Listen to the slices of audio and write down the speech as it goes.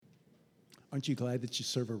Aren't you glad that you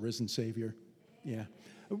serve a risen Savior? Yeah.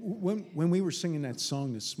 When we were singing that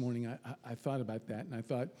song this morning, I thought about that, and I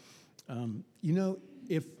thought,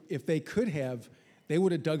 if they could have, they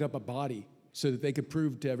would have dug up a body so that they could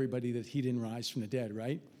prove to everybody that he didn't rise from the dead,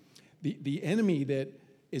 right? The enemy that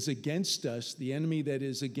is against us, the enemy that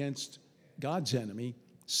is against God's enemy,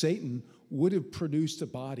 Satan, would have produced a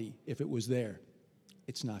body if it was there.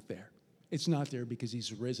 It's not there. It's not there because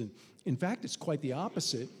he's risen. In fact, it's quite the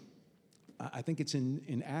opposite. I think it's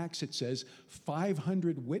in Acts, it says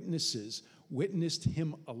 500 witnesses witnessed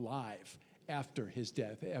him alive after his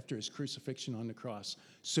death, after his crucifixion on the cross.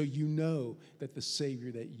 So you know that the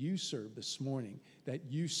Savior that you serve this morning, that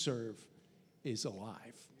you serve, is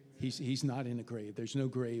alive. He's not in a grave. There's no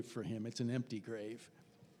grave for him. It's an empty grave.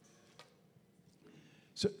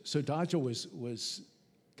 So Dodger was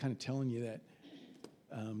kind of telling you that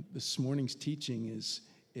this morning's teaching is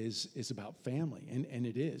about family, and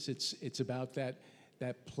it is. It's about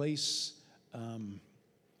that place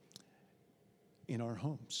in our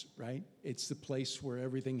homes, right? It's the place where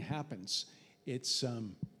everything happens. It's I'll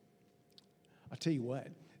tell you what.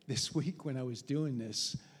 This week when I was doing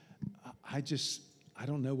this, I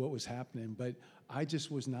don't know what was happening, but I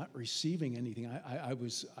just was not receiving anything. I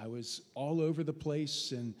was all over the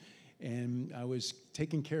place, and I was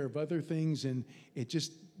taking care of other things, and it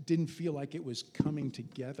just didn't feel like it was coming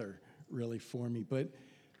together really for me.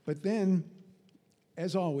 But then,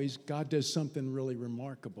 as always, God does something really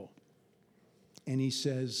remarkable. And he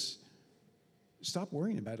says, stop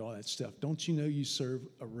worrying about all that stuff. Don't you know you serve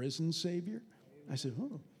a risen Savior? I said,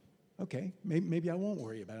 oh, okay, maybe I won't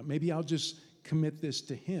worry about it. Maybe I'll just commit this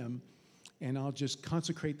to him, and I'll just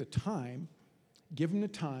consecrate the time, give him the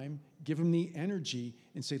time, give him the energy,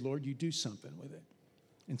 and say, Lord, you do something with it.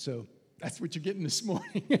 And so that's what you're getting this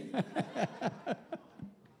morning.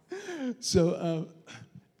 So,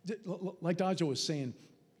 like Dodger was saying,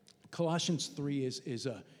 Colossians 3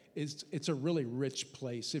 it's a really rich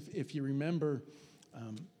place. If you remember,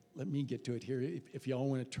 let me get to it here. If y'all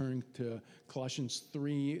want to turn to Colossians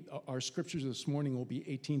 3, our scriptures this morning will be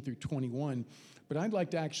 18 through 21. But I'd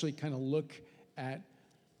like to actually kind of look at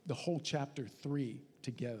the whole chapter 3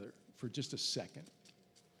 together for just a second.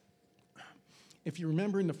 If you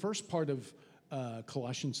remember in the first part of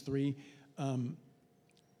Colossians 3,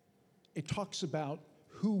 it talks about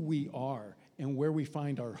who we are and where we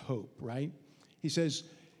find our hope, right? He says,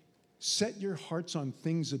 set your hearts on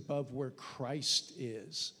things above where Christ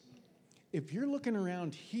is. If you're looking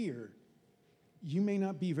around here, you may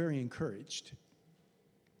not be very encouraged.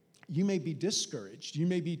 You may be discouraged. You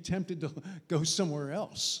may be tempted to go somewhere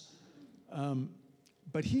else.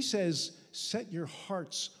 But he says, set your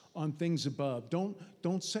hearts on things above.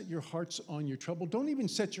 Don't set your hearts on your trouble. Don't even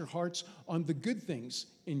set your hearts on the good things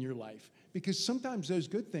in your life, because sometimes those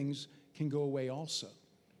good things can go away also,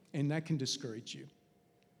 and that can discourage you.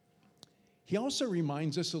 He also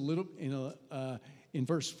reminds us a little in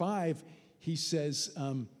verse 5, he says,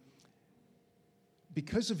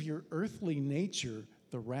 because of your earthly nature,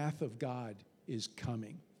 the wrath of God is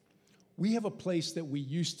coming. We have a place that we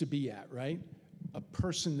used to be at, right? A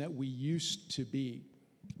person that we used to be.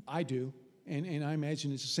 I do, and I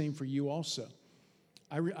imagine it's the same for you also.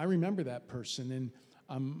 I remember that person, and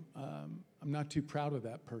I'm not too proud of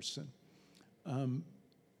that person.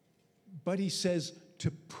 But he says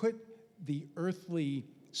to put the earthly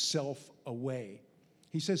self away.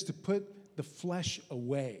 He says to put the flesh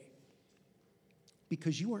away,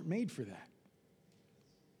 because you weren't made for that.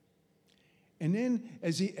 And then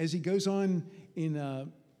as he goes on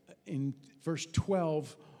in verse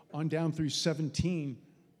 12 on down through 17,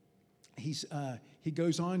 he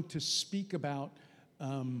goes on to speak about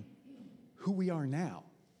who we are now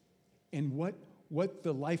and what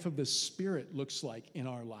the life of the Spirit looks like in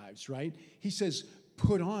our lives, right? He says,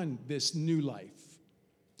 put on this new life.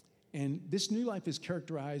 And this new life is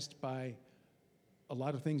characterized by a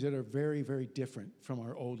lot of things that are very, very different from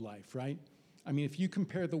our old life, right? I mean, if you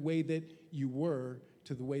compare the way that you were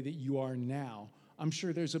to the way that you are now, I'm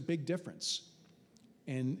sure there's a big difference.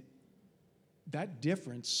 And that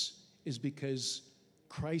difference is because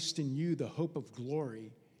Christ in you, the hope of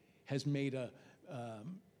glory, has made a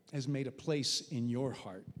place in your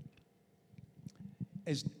heart.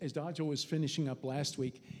 As Dodger was finishing up last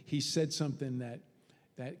week, he said something that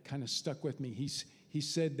kind of stuck with me. He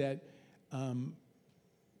said that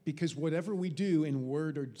because whatever we do in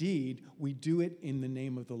word or deed, we do it in the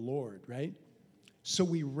name of the Lord, right? So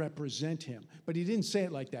we represent him. But he didn't say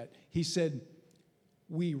it like that. He said,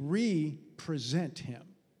 we represent him.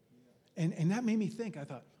 And that made me think. I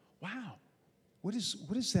thought, wow, what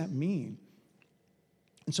does that mean?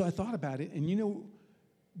 And so I thought about it, and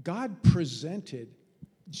God presented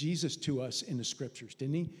Jesus to us in the scriptures,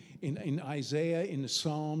 didn't he? In Isaiah, in the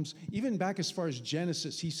Psalms, even back as far as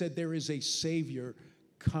Genesis, he said there is a Savior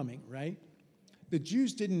coming, right? The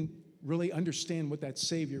Jews didn't really understand what that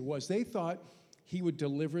Savior was. They thought he would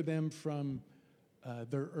deliver them from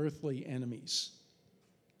their earthly enemies.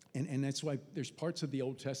 And that's why there's parts of the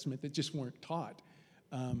Old Testament that just weren't taught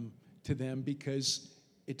to them, because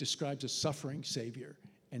it describes a suffering Savior.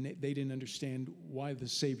 And they didn't understand why the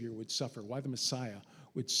Savior would suffer, why the Messiah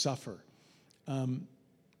would suffer.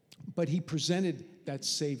 But he presented that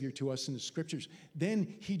Savior to us in the scriptures.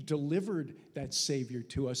 Then he delivered that Savior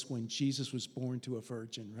to us when Jesus was born to a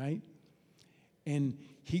virgin, right? And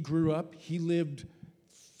he grew up. He lived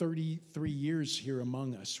 33 years here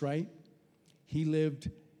among us, right? He lived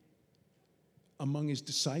among his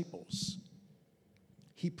disciples.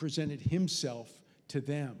 He presented himself to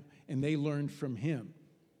them, and they learned from him.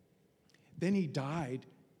 Then he died.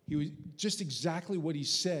 He was just exactly what he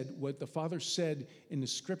said, what the Father said in the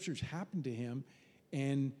scriptures happened to him,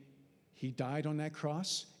 and he died on that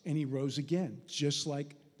cross, and he rose again, just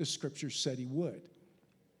like the scriptures said he would.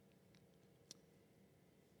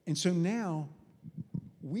 And so now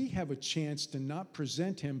we have a chance to not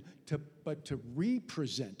present him, but to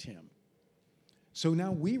represent him. So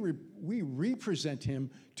now we represent him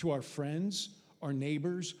to our friends, our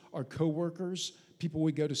neighbors, our coworkers, people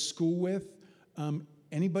we go to school with,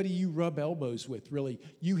 anybody you rub elbows with, really.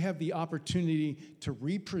 You have the opportunity to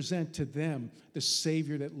represent to them the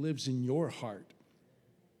Savior that lives in your heart.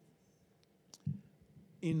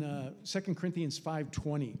 In 2 Corinthians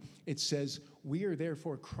 5:20, it says, "We are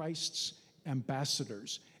therefore Christ's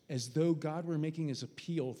ambassadors, as though God were making his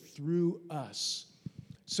appeal through us."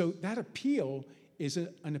 So that appeal is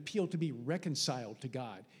an appeal to be reconciled to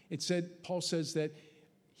God. Paul says that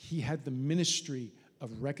he had the ministry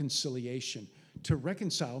of reconciliation. To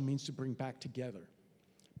reconcile means to bring back together.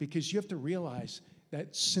 Because you have to realize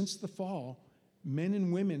that since the fall, men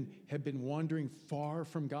and women have been wandering far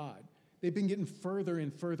from God. They've been getting further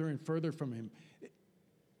and further and further from him.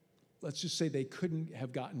 Let's just say they couldn't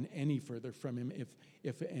have gotten any further from him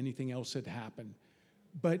if anything else had happened.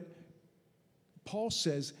 But Paul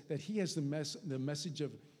says that he has the message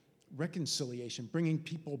of reconciliation, bringing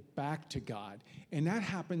people back to God. And that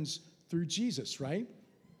happens through Jesus, right?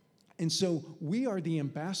 And so we are the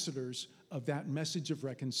ambassadors of that message of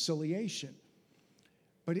reconciliation.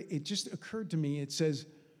 But it just occurred to me, it says,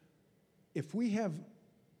 if we have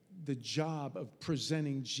the job of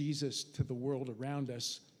presenting Jesus to the world around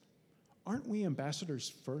us, aren't we ambassadors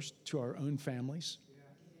first to our own families?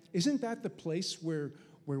 Isn't that the place where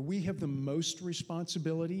we have the most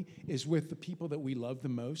responsibility, is with the people that we love the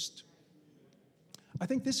most? I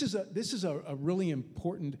think this is a really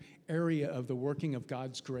important area of the working of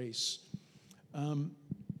God's grace. I'm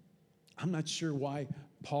not sure why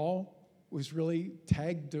Paul was really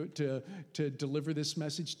tagged to deliver this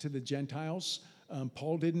message to the Gentiles.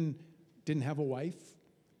 Paul didn't have a wife.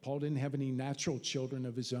 Paul didn't have any natural children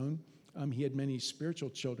of his own. He had many spiritual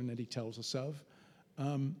children that he tells us of.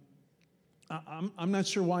 I'm not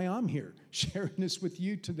sure why I'm here sharing this with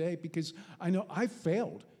you today, because I know I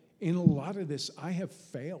failed. In a lot of this, I have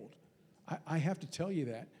failed. I have to tell you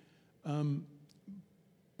that.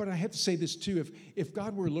 But I have to say this too. If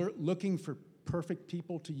God were looking for perfect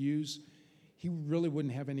people to use, he really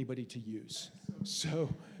wouldn't have anybody to use.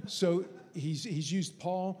 So he's used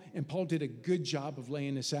Paul, and Paul did a good job of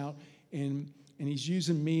laying this out. And he's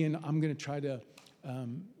using me, and I'm going to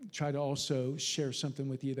try to also share something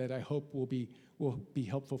with you that I hope will be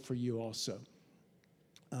helpful for you also.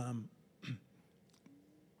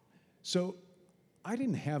 So I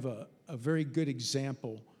didn't have a very good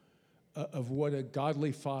example of what a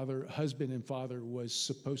godly father, husband and father was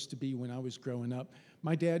supposed to be when I was growing up.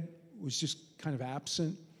 My dad was just kind of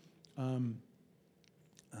absent.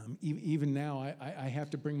 Even now, I have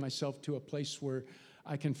to bring myself to a place where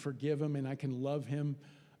I can forgive him and I can love him,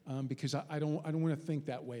 because I don't want to think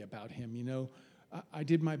that way about him. You know, I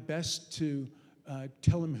did my best to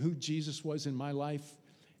tell him who Jesus was in my life,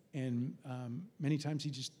 and many times he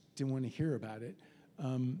just didn't want to hear about it.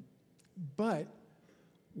 But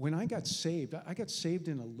when I got saved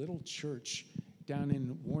in a little church down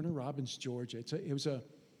in Warner Robins, Georgia. It was a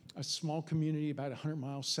small community about 100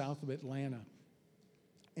 miles south of Atlanta.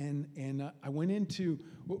 And I was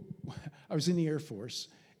in the Air Force,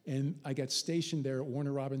 and I got stationed there at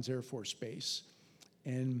Warner Robins Air Force Base.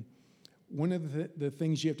 And one of the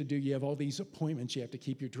things you have to do, you have all these appointments you have to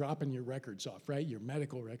keep. You're dropping your records off, right? Your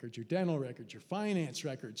medical records, your dental records, your finance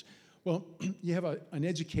records. Well, you have an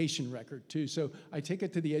education record, too. So I take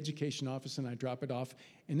it to the education office, and I drop it off.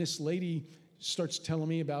 And this lady, starts telling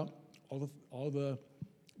me about all the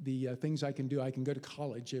things I can do. I can go to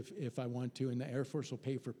college if I want to, and the Air Force will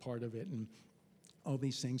pay for part of it, and all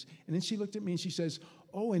these things. And then she looked at me and she says,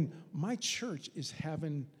 "Oh, and my church is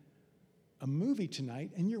having a movie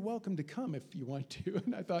tonight, and you're welcome to come if you want to."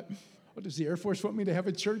 And I thought, "Oh, does the Air Force want me to have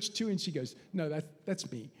a church too?" And she goes, "No,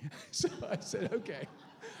 that's me." So I said, "Okay."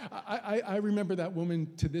 I remember that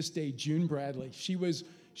woman to this day, June Bradley. She was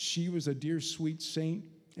a dear, sweet saint,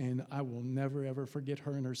 and I will never, ever forget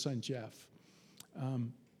her and her son, Jeff.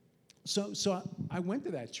 So I went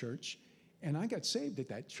to that church, and I got saved at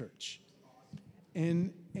that church.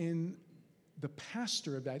 And the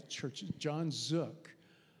pastor of that church, John Zook,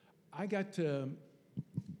 I got to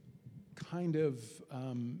kind of,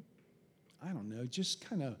 just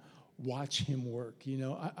kind of watch him work.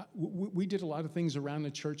 We did a lot of things around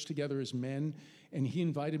the church together as men, and he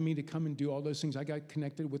invited me to come and do all those things. I got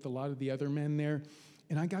connected with a lot of the other men there,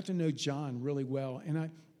 and I got to know John really well. And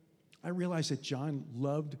I realized that John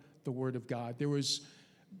loved the Word of God. There was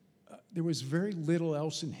very little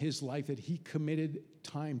else in his life that he committed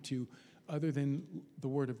time to other than the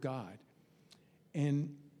Word of God.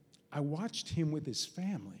 And I watched him with his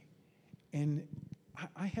family, and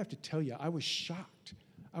I have to tell you, I was shocked.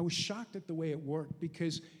 I was shocked at the way it worked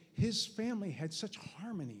because his family had such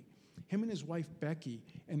harmony. Him and his wife, Becky,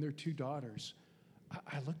 and their 2 daughters.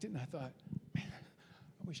 I looked at it and I thought, man,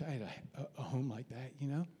 I wish I had a home like that,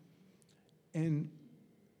 And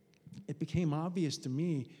it became obvious to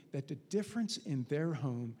me that the difference in their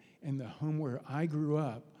home and the home where I grew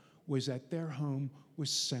up was that their home was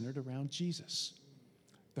centered around Jesus.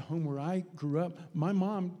 The home where I grew up, my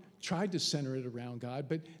mom tried to center it around God,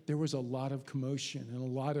 but there was a lot of commotion and a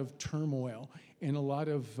lot of turmoil and a lot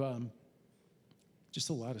of just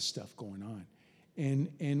a lot of stuff going on.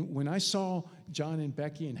 And when I saw John and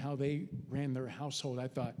Becky and how they ran their household, I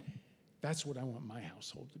thought, that's what I want my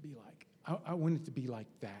household to be like. I want it to be like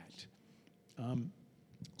that.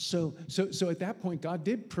 So at that point, God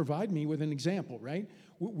did provide me with an example, right?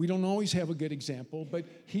 We don't always have a good example, but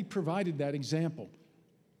he provided that example.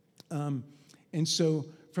 And so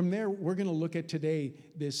from there, we're going to look at today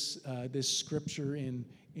this scripture in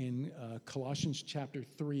Colossians chapter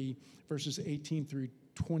 3, verses 18 through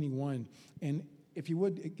 21. And if you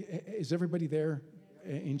would, is everybody there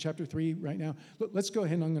in chapter 3 right now? Let's go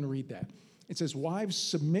ahead and I'm going to read that. It says, "Wives,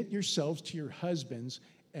 submit yourselves to your husbands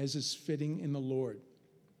as is fitting in the Lord.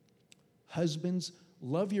 Husbands,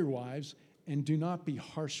 love your wives and do not be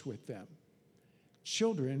harsh with them.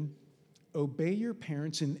 Children, obey your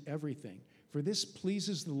parents in everything, for this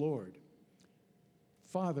pleases the Lord.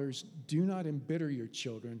 Fathers, do not embitter your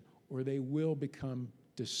children, or they will become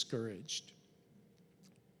discouraged."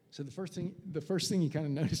 So the first thing you kind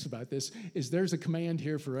of notice about this is there's a command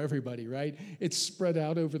here for everybody, right? It's spread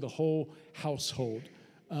out over the whole household.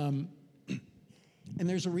 And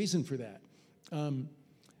there's a reason for that.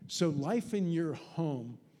 So life in your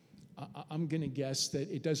home, I'm going to guess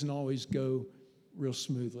that it doesn't always go real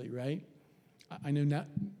smoothly, right? I know not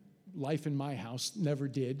life in my house never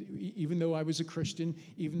did. Even though I was a Christian,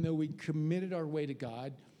 even though we committed our way to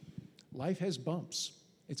God, life has bumps.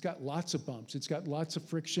 It's got lots of bumps. It's got lots of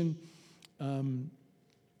friction. There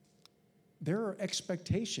are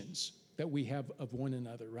expectations that we have of one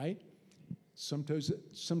another, right? Sometimes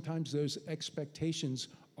those expectations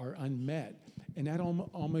are unmet, and that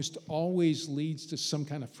almost always leads to some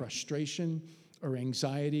kind of frustration or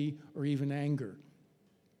anxiety or even anger.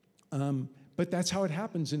 But that's how it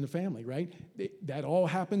happens in the family, right? That all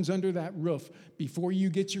happens under that roof. Before you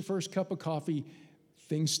get your first cup of coffee,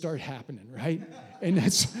 things start happening, right? And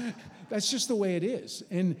that's just the way it is.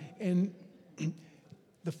 And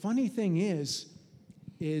the funny thing is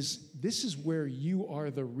this is where you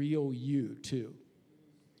are the real you too.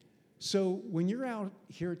 So when you're out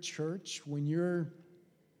here at church, when you're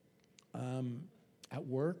at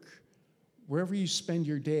work, wherever you spend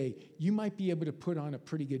your day, you might be able to put on a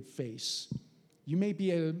pretty good face. You may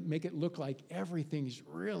be able to make it look like everything's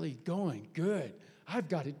really going good. I've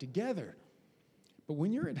got it together. But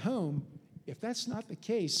when you're at home, if that's not the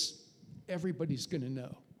case, everybody's going to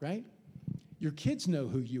know, right? Your kids know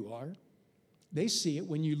who you are. They see it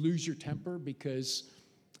when you lose your temper because,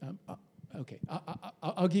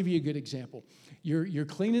 I'll give you a good example. You're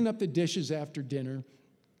cleaning up the dishes after dinner,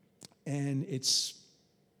 and it's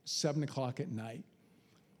 7 o'clock at night.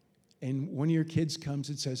 And one of your kids comes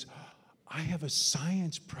and says, "I have a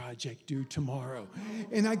science project due tomorrow,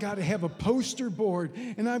 and I got to have a poster board,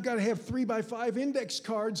 and I've got to have 3x5 index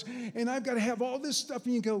cards, and I've got to have all this stuff."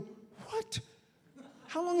 And you go, "What?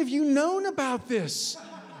 How long have you known about this?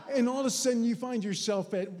 And all of a sudden you find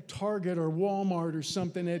yourself at Target or Walmart or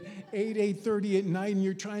something at 8:30 at night, and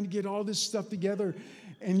you're trying to get all this stuff together,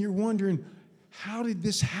 and you're wondering, how did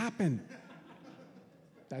this happen?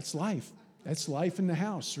 That's life. That's life in the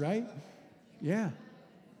house, right? Yeah.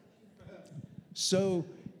 So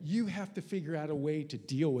you have to figure out a way to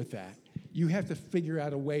deal with that. You have to figure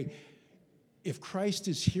out a way. If Christ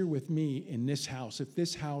is here with me in this house, if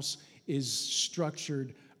this house is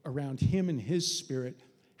structured around him and his spirit,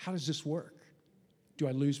 how does this work? Do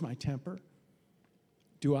I lose my temper?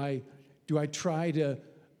 Do I let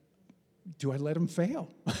him fail?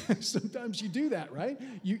 Sometimes you do that, right?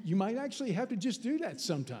 You might actually have to just do that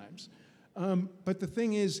sometimes. But the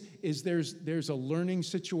thing is there's a learning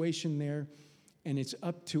situation there, and it's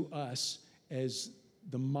up to us as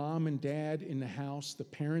the mom and dad in the house, the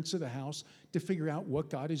parents of the house, to figure out what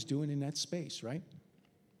God is doing in that space, right?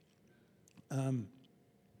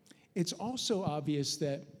 It's also obvious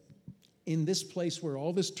that in this place where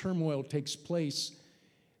all this turmoil takes place,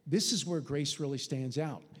 this is where grace really stands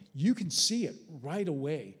out. You can see it right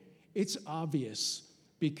away. It's obvious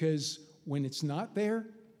because when it's not there,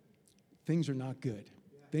 things are not good.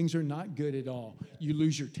 Things are not good at all. You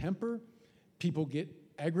lose your temper. People get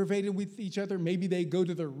aggravated with each other. Maybe they go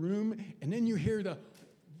to their room, and then you hear the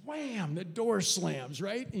wham, the door slams,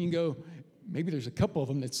 right? And you go, maybe there's a couple of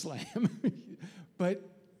them that slam. But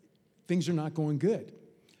things are not going good.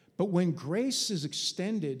 But when grace is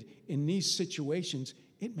extended in these situations,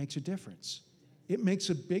 it makes a difference. It makes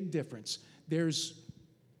a big difference. There's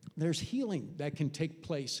healing that can take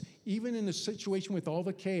place. Even in a situation with all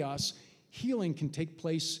the chaos, healing can take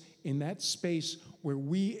place in that space where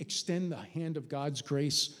we extend the hand of God's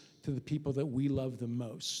grace to the people that we love the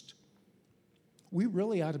most. We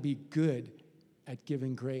really ought to be good at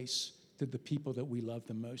giving grace to the people that we love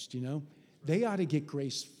the most, you know? They ought to get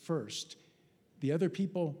grace first. The other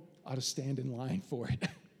people ought to stand in line for it.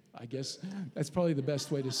 I guess that's probably the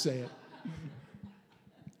best way to say it.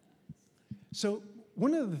 So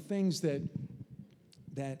one of the things that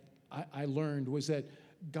I learned was that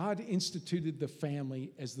God instituted the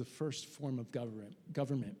family as the first form of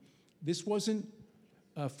government. This wasn't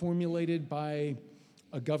formulated by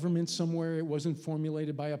a government somewhere. It wasn't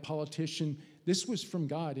formulated by a politician. This was from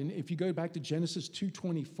God. And if you go back to Genesis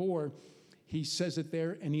 2:24, he says it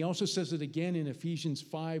there, and he also says it again in Ephesians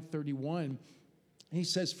 5:31. He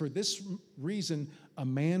says, for this reason, a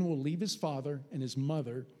man will leave his father and his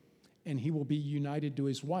mother, and he will be united to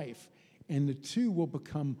his wife, and the two will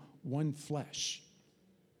become one flesh.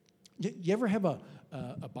 You ever have a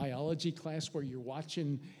biology class where you're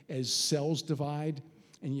watching as cells divide,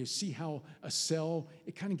 and you see how a cell,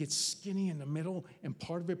 it kind of gets skinny in the middle, and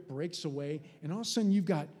part of it breaks away, and all of a sudden you've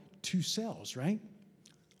got two cells, right?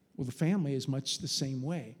 Well, the family is much the same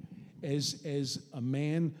way. As a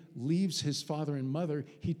man leaves his father and mother,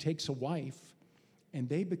 he takes a wife, and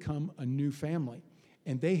they become a new family.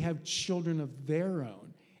 And they have children of their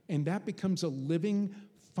own. And that becomes a living,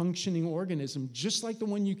 functioning organism, just like the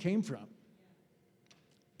one you came from.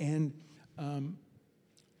 And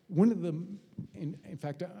one of the, in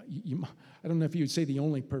fact, I don't know if you would say the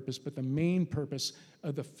only purpose, but the main purpose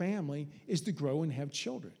of the family is to grow and have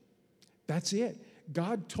children. That's it.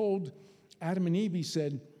 God told Adam and Eve, he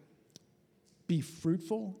said, be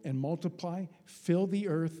fruitful and multiply, fill the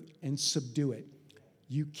earth and subdue it.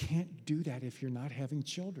 You can't do that if you're not having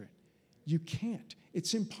children. You can't.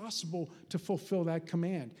 It's impossible to fulfill that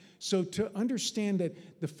command. So to understand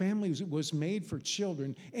that the family was made for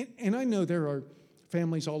children, and I know there are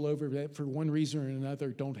families all over that for one reason or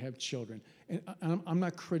another don't have children. And I'm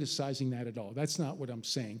not criticizing that at all. That's not what I'm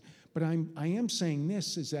saying. But I am saying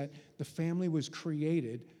this, is that the family was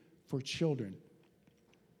created for children.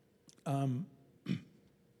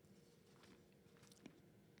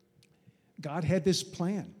 God had this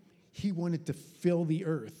plan. He wanted to fill the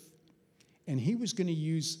earth. And he was going to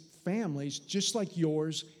use families just like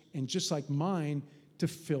yours and just like mine to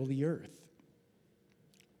fill the earth.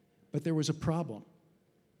 But there was a problem.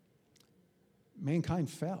 Mankind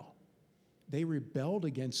fell. They rebelled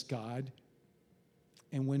against God.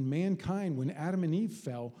 And when Adam and Eve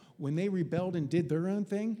fell, when they rebelled and did their own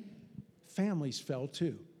thing, families fell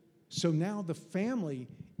too. So now the family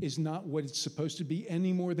is not what it's supposed to be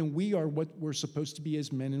any more than we are what we're supposed to be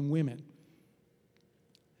as men and women.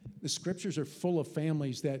 The scriptures are full of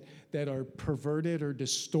families that are perverted or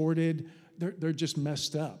distorted. They're just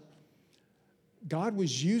messed up. God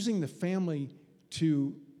was using the family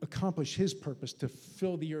to accomplish his purpose, to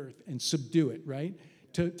fill the earth and subdue it, right?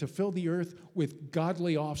 To fill the earth with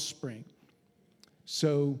godly offspring.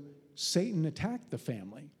 So Satan attacked the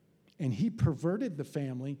family, and he perverted the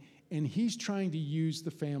family, and he's trying to use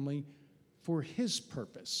the family for his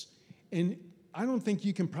purpose. And I don't think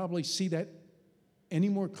you can probably see that any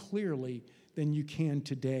more clearly than you can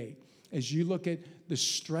today as you look at the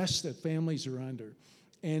stress that families are under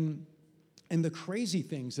and the crazy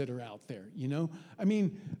things that are out there, you know? I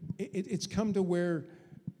mean, it's come to where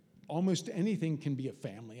almost anything can be a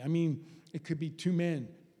family. I mean, it could be two men,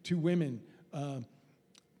 two women, a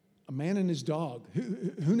man and his dog.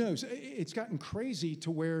 Who knows? It's gotten crazy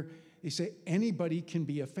to where they say anybody can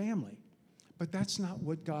be a family. But that's not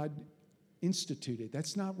what God instituted.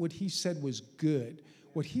 That's not what he said was good.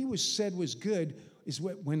 What said was good is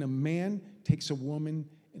when a man takes a woman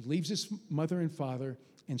and leaves his mother and father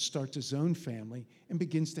and starts his own family and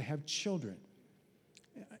begins to have children.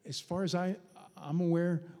 As far as I'm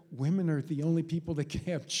aware, women are the only people that can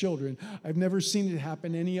have children. I've never seen it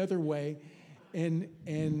happen any other way. And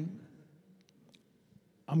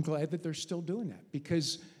I'm glad that they're still doing that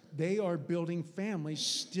because they are building families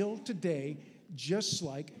still today just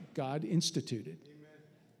like God instituted.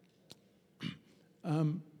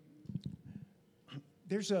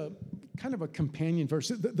 There's a kind of a companion verse.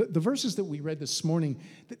 The verses that we read this morning,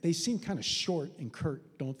 they seem kind of short and curt,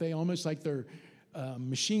 don't they? Almost like they're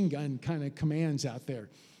machine gun kind of commands out there.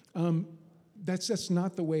 That's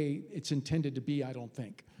not the way it's intended to be, I don't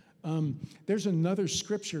think. There's another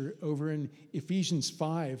scripture over in Ephesians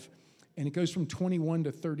 5, and it goes from 21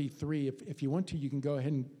 to 33. If you want to, you can go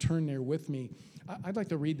ahead and turn there with me. I'd like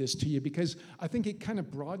to read this to you because I think it kind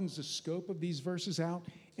of broadens the scope of these verses out,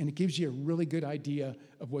 and it gives you a really good idea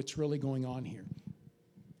of what's really going on here.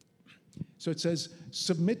 So it says,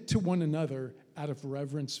 submit to one another out of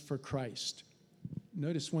reverence for Christ.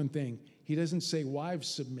 Notice one thing. He doesn't say wives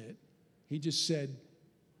submit. He just said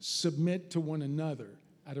submit to one another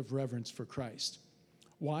out of reverence for Christ.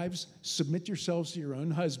 Wives, submit yourselves to your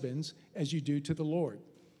own husbands as you do to the Lord.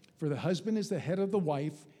 For the husband is the head of the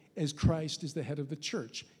wife, as Christ is the head of the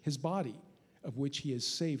church, his body, of which he is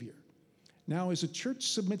Savior. Now, as the church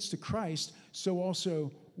submits to Christ, so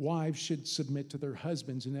also wives should submit to their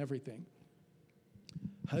husbands in everything.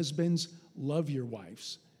 Husbands, love your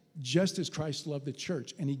wives, just as Christ loved the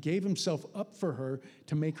church, and he gave himself up for her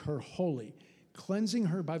to make her holy, cleansing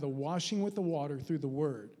her by the washing with the water through the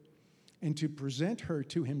word, and to present her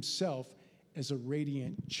to himself as a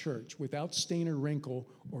radiant church, without stain or wrinkle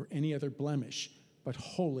or any other blemish, but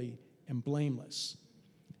holy and blameless.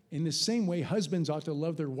 In the same way, husbands ought to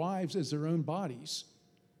love their wives as their own bodies.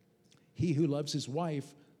 He who loves his wife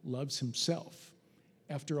loves himself.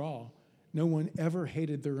 After all, no one ever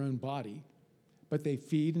hated their own body, but they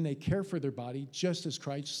feed and they care for their body just as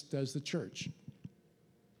Christ does the church.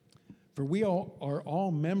 For we all are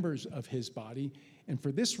all members of his body, and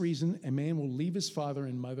for this reason, a man will leave his father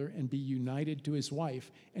and mother and be united to his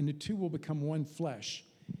wife, and the two will become one flesh.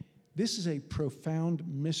 This is a profound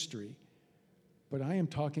mystery, but I am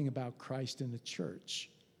talking about Christ and the church.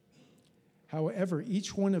 However,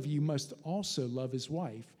 each one of you must also love his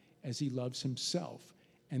wife as he loves himself,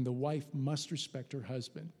 and the wife must respect her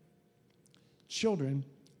husband. Children,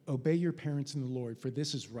 obey your parents in the Lord, for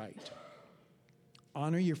this is right.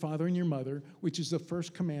 Honor your father and your mother, which is the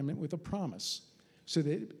first commandment with a promise, so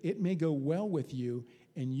that it may go well with you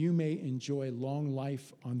and you may enjoy long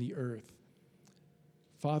life on the earth.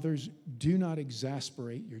 Fathers, do not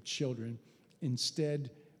exasperate your children.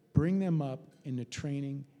 Instead, bring them up in the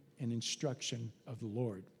training and instruction of the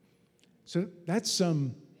Lord. So that's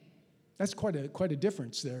quite a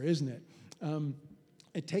difference there, isn't it?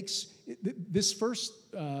 It takes this first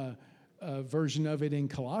version of it in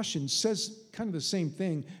Colossians says kind of the same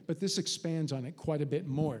thing, but this expands on it quite a bit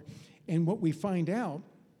more. And what we find out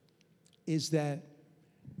is that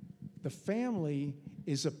the family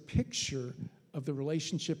is a picture of the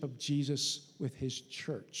relationship of Jesus with his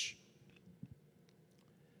church.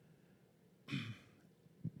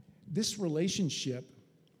 This relationship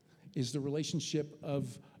is the relationship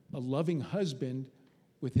of a loving husband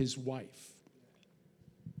with his wife.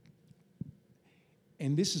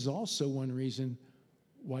 And this is also one reason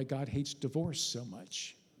why God hates divorce so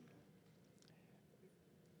much.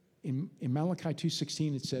 In Malachi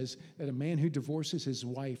 2:16, it says that a man who divorces his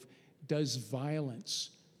wife does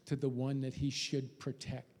violence to the one that he should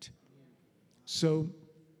protect. So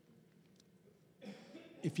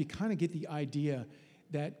if you kind of get the idea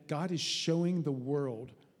that God is showing the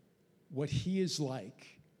world what he is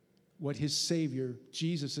like, what his Savior,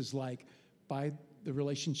 Jesus, is like by the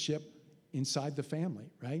relationship inside the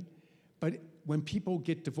family, right? But when people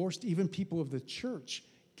get divorced, even people of the church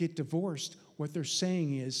get divorced, what they're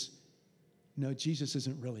saying is, no, Jesus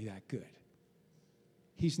isn't really that good.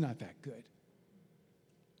 He's not that good.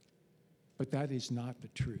 But that is not the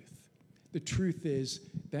truth. The truth is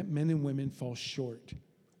that men and women fall short.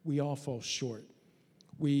 We all fall short.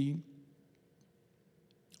 We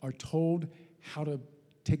are told how to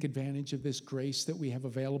take advantage of this grace that we have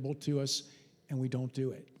available to us, and we don't do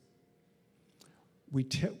it.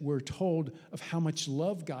 We're told of how much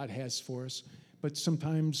love God has for us, but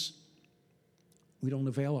sometimes we don't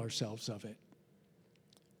avail ourselves of it.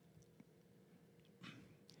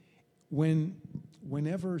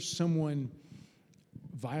 Whenever someone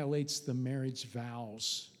violates the marriage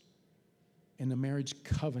vows and the marriage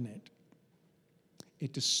covenant,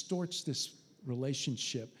 it distorts this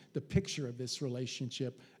relationship, the picture of this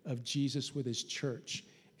relationship of Jesus with his church.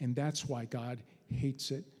 And that's why God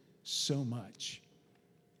hates it so much.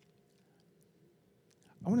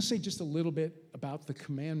 I want to say just a little bit about the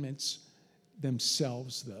commandments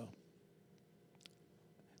themselves, though.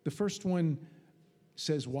 The first one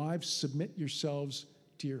says, wives, submit yourselves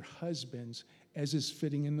to your husbands as is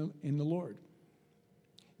fitting in the Lord.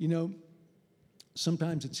 You know,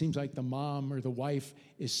 sometimes it seems like the mom or the wife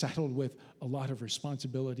is saddled with a lot of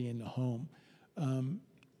responsibility in the home.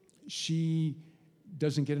 She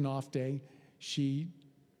doesn't get an off day. She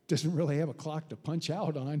doesn't really have a clock to punch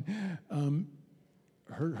out on.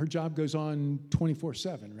 Her job goes on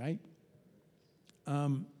 24/7, right?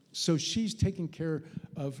 So she's taking care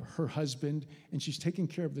of her husband, and she's taking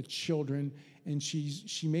care of the children, and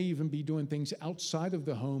she may even be doing things outside of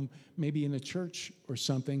the home, maybe in a church or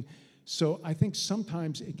something. So I think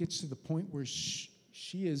sometimes it gets to the point where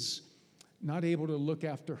she is not able to look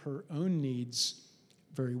after her own needs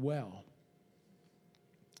very well.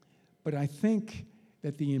 But I think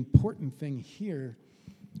that the important thing here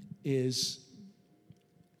is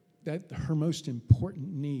that her most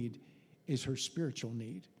important need is her spiritual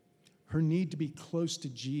need, her need to be close to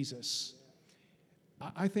Jesus.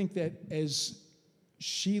 I think that as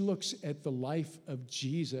she looks at the life of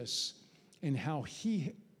Jesus and how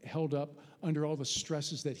he held up under all the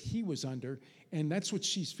stresses that he was under, and that's what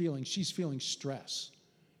she's feeling. She's feeling stress.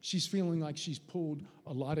 She's feeling like she's pulled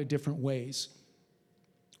a lot of different ways.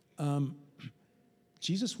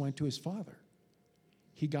 Jesus went to his Father.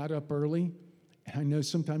 He got up early, and I know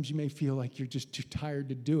sometimes you may feel like you're just too tired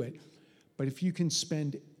to do it, but if you can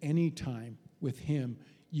spend any time with him,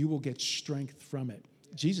 you will get strength from it.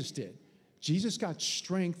 Jesus did. Jesus got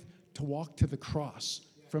strength to walk to the cross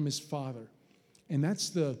from his Father. And that's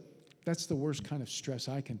the worst kind of stress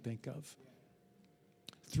I can think of.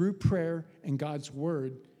 Through prayer and God's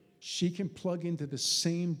word, she can plug into the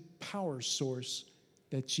same power source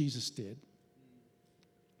that Jesus did.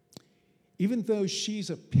 Even though she's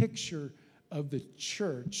a picture of the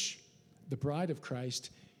church, the bride of Christ,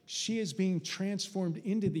 she is being transformed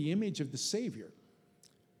into the image of the Savior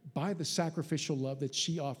by the sacrificial love that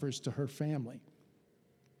she offers to her family.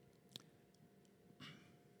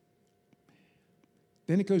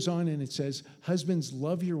 Then it goes on and it says, husbands,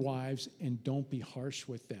 love your wives and don't be harsh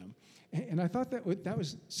with them. And I thought that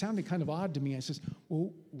was sounded kind of odd to me. I says,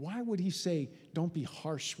 well, why would he say don't be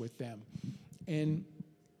harsh with them? And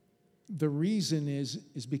the reason is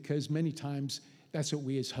because many times that's what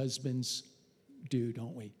we as husbands do,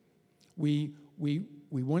 don't we? We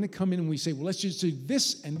want to come in and we say, well, let's just do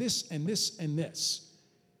this and this and this and this.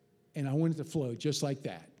 And I want it to flow just like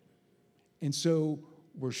that. And so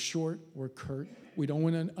we're short, we're curt. We don't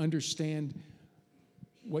want to understand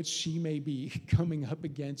what she may be coming up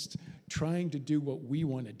against, trying to do what we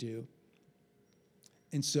want to do.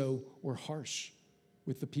 And so we're harsh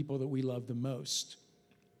with the people that we love the most.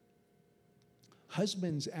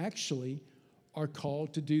 Husbands actually are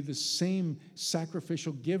called to do the same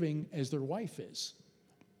sacrificial giving as their wife is.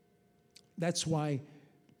 That's why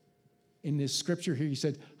in this scripture here he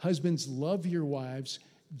said, husbands, love your wives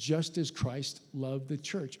just as Christ loved the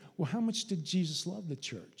church. Well, how much did Jesus love the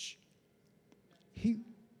church?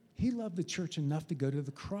 He loved the church enough to go to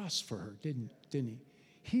the cross for her, didn't he?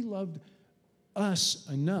 He loved us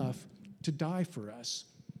enough to die for us.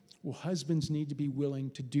 Well, husbands need to be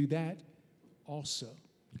willing to do that also.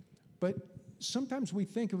 But sometimes we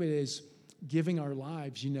think of it as giving our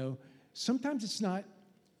lives, you know. Sometimes it's not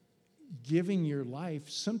giving your life.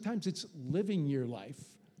 Sometimes it's living your life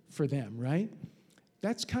for them, right?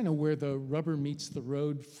 That's kind of where the rubber meets the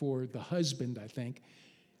road for the husband, I think.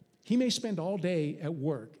 He may spend all day at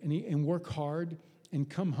work and work hard and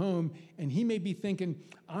come home, and he may be thinking,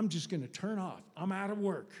 I'm just going to turn off. I'm out of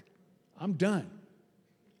work. I'm done.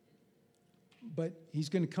 But he's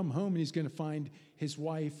going to come home and he's going to find his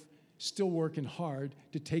wife still working hard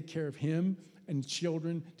to take care of him and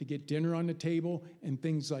children, to get dinner on the table and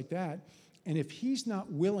things like that. And if he's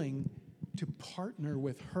not willing to partner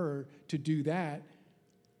with her to do that,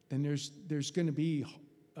 then there's going to be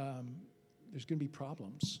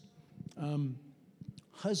problems.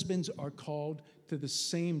 Husbands are called to the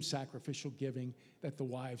same sacrificial giving that the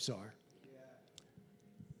wives are.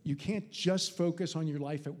 You can't just focus on your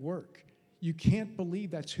life at work. You can't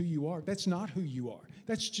believe that's who you are. That's not who you are.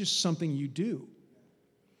 That's just something you do.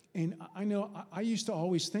 And I know I used to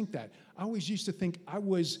always think that. I always used to think I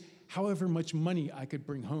was however much money I could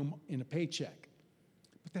bring home in a paycheck.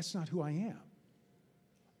 But that's not who I am.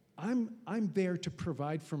 I'm there to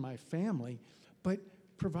provide for my family, but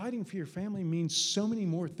providing for your family means so many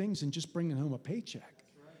more things than just bringing home a paycheck.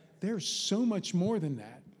 There's so much more than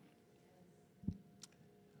that.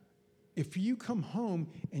 If you come home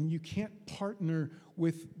and you can't partner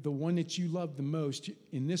with the one that you love the most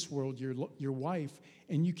in this world, your wife,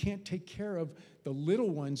 and you can't take care of the little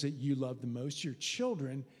ones that you love the most, your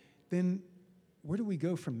children, then where do we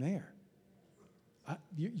go from there?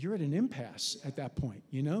 You're at an impasse at that point,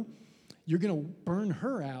 you know? You're going to burn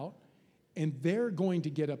her out, and they're going to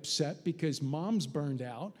get upset because mom's burned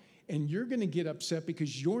out, and you're going to get upset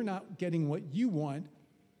because you're not getting what you want.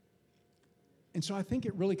 And so I think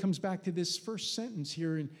it really comes back to this first sentence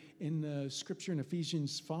here in the scripture in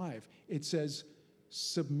Ephesians 5. It says,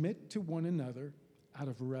 submit to one another out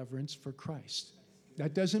of reverence for Christ.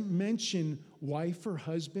 That doesn't mention wife or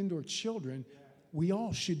husband or children. We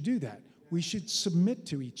all should do that. We should submit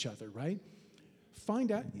to each other, right?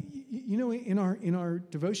 Find out, you know, in our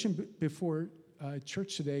devotion before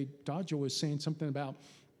church today, Dodger was saying something about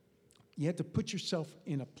you have to put yourself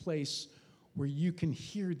in a place where you can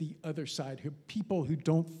hear the other side, people who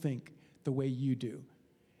don't think the way you do.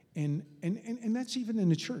 And that's even in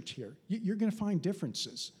the church here. You're going to find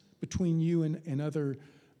differences between you and other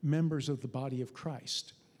members of the body of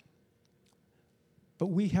Christ. But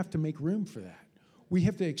we have to make room for that. We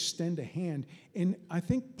have to extend a hand. And I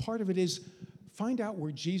think part of it is find out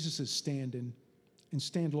where Jesus is standing and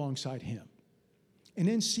stand alongside him. And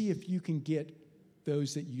then see if you can get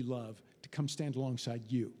those that you love to come stand alongside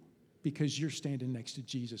you, because you're standing next to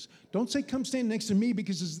Jesus. Don't say, come stand next to me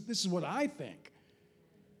because this is what I think.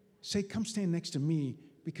 Say, come stand next to me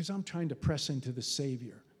because I'm trying to press into the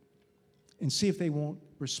Savior. And see if they won't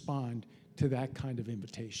respond to that kind of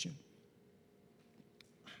invitation.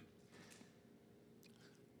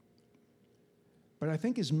 But I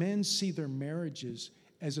think as men see their marriages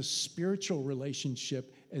as a spiritual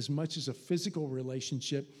relationship as much as a physical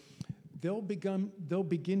relationship, they'll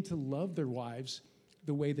begin to love their wives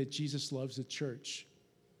the way that Jesus loves the church.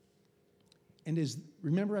 And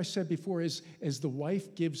remember I said before, as the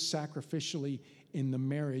wife gives sacrificially in the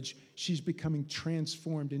marriage, she's becoming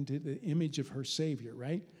transformed into the image of her Savior,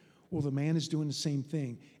 right? Well, the man is doing the same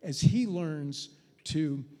thing. As he learns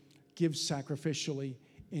to give sacrificially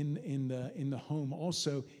in the home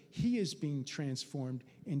also, he is being transformed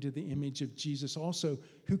into the image of Jesus also,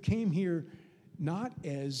 who came here not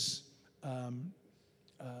as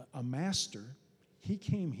a master. He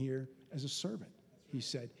came here as a servant, he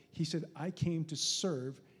said. He said, I came to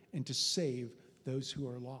serve and to save those who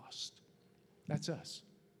are lost. That's us.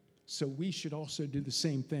 So we should also do the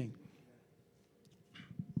same thing.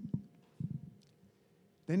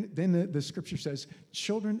 Then the scripture says,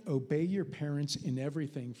 children, obey your parents in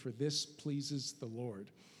everything, for this pleases the Lord.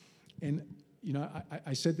 And, you know,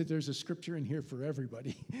 I said that there's a scripture in here for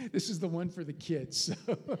everybody. This is the one for the kids.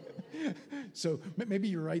 So maybe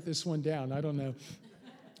you write this one down. I don't know.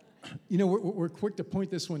 You know, we're quick to point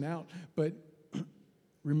this one out, but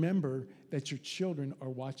remember that your children are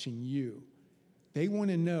watching you. They want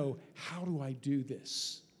to know, how do I do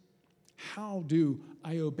this? How do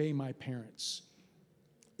I obey my parents?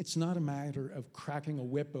 It's not a matter of cracking a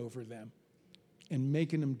whip over them and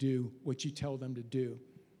making them do what you tell them to do.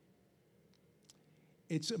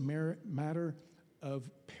 It's a matter of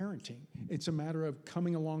parenting. It's a matter of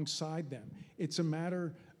coming alongside them. It's a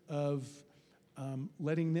matter of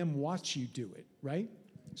letting them watch you do it, right?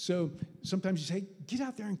 So sometimes you say, get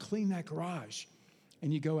out there and clean that garage.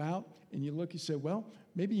 And you go out and you look, you say, well,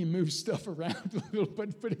 maybe you move stuff around a little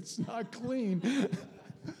bit, but it's not clean.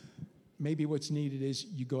 Maybe what's needed is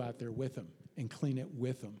you go out there with them and clean it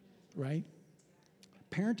with them, right?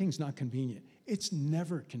 Parenting's not convenient. It's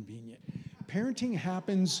never convenient. Parenting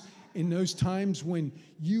happens in those times when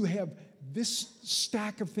you have this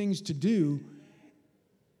stack of things to do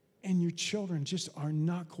and your children just are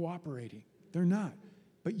not cooperating. They're not.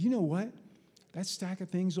 But you know what? That stack of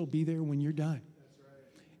things will be there when you're done. That's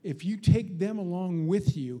right. If you take them along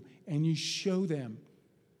with you and you show them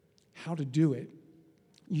how to do it,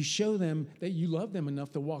 you show them that you love them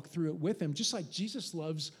enough to walk through it with them, just like Jesus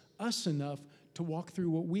loves us enough to walk through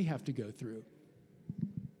what we have to go through.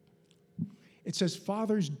 It says,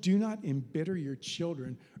 fathers, do not embitter your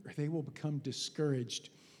children, or they will become discouraged.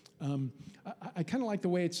 I kind of like the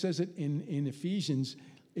way it says it in Ephesians.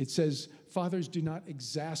 It says, fathers, do not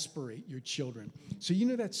exasperate your children. So you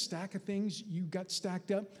know that stack of things you got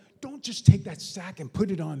stacked up? Don't just take that stack and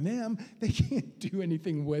put it on them. They can't do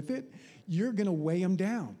anything with it. You're going to weigh them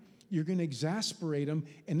down. You're going to exasperate them,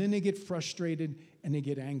 and then they get frustrated and they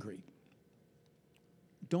get angry.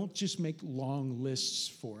 Don't just make long lists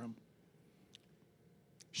for them.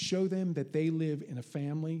 Show them that they live in a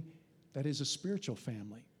family that is a spiritual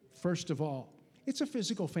family. First of all, it's a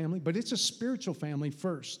physical family, but it's a spiritual family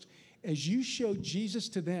first. As you show Jesus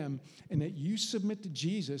to them and that you submit to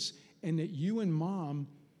Jesus and that you and mom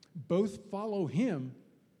both follow him,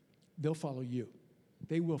 they'll follow you.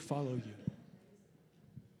 They will follow you.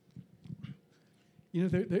 You know,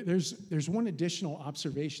 there's one additional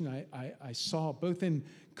observation I saw both in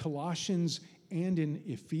Colossians and in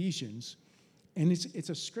Ephesians, and it's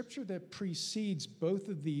a scripture that precedes both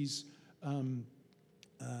of these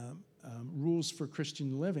rules for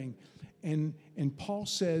Christian living. And Paul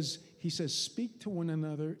says, he says, speak to one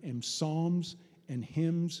another in psalms and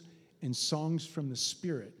hymns and songs from the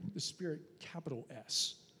Spirit, capital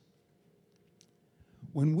S.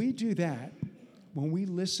 When we do that, when we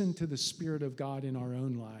listen to the Spirit of God in our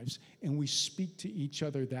own lives and we speak to each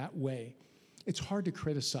other that way, it's hard to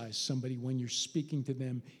criticize somebody when you're speaking to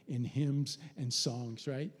them in hymns and songs,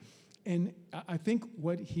 right? And I think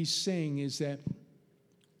what he's saying is that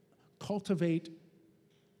cultivate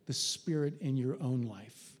the Spirit in your own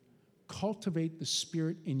life. Cultivate the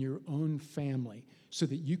Spirit in your own family so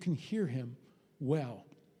that you can hear him well.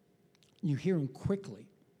 You hear him quickly.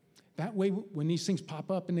 That way, when these things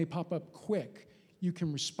pop up, and they pop up quick, you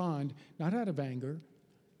can respond not out of anger,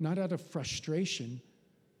 not out of frustration,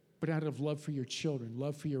 but out of love for your children,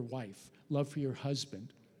 love for your wife, love for your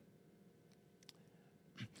husband.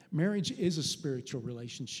 Marriage is a spiritual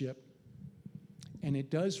relationship, and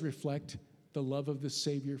it does reflect the love of the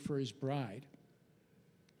Savior for his bride.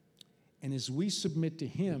 And as we submit to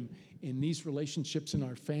him in these relationships in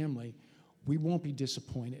our family, we won't be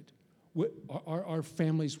disappointed. Our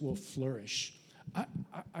families will flourish.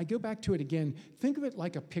 I go back to it again. Think of it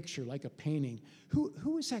like a picture, like a painting.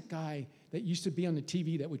 Who is that guy that used to be on the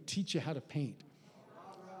TV that would teach you how to paint?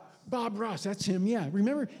 Bob Ross, that's him, yeah.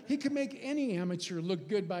 Remember, he could make any amateur look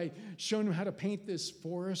good by showing him how to paint this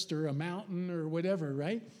forest or a mountain or whatever,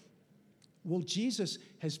 right? Well, Jesus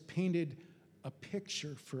has painted a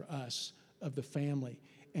picture for us of the family,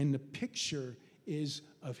 and the picture is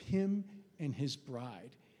of him and his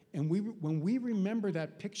bride. And when we remember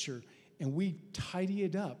that picture and we tidy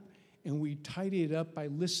it up, and we tidy it up by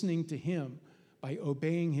listening to him, by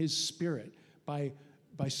obeying his Spirit, by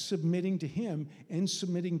submitting to him and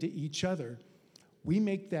submitting to each other, we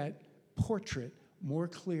make that portrait more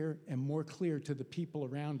clear and more clear to the people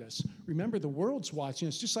around us. Remember, the world's watching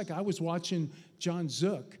us, just like I was watching John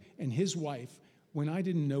Zook and his wife when I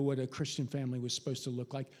didn't know what a Christian family was supposed to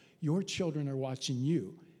look like. Your children are watching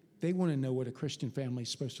you. They want to know what a Christian family is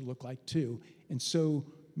supposed to look like too. And so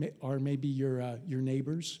are maybe your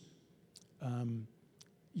neighbors,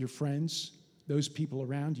 your friends, those people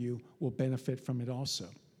around you will benefit from it also.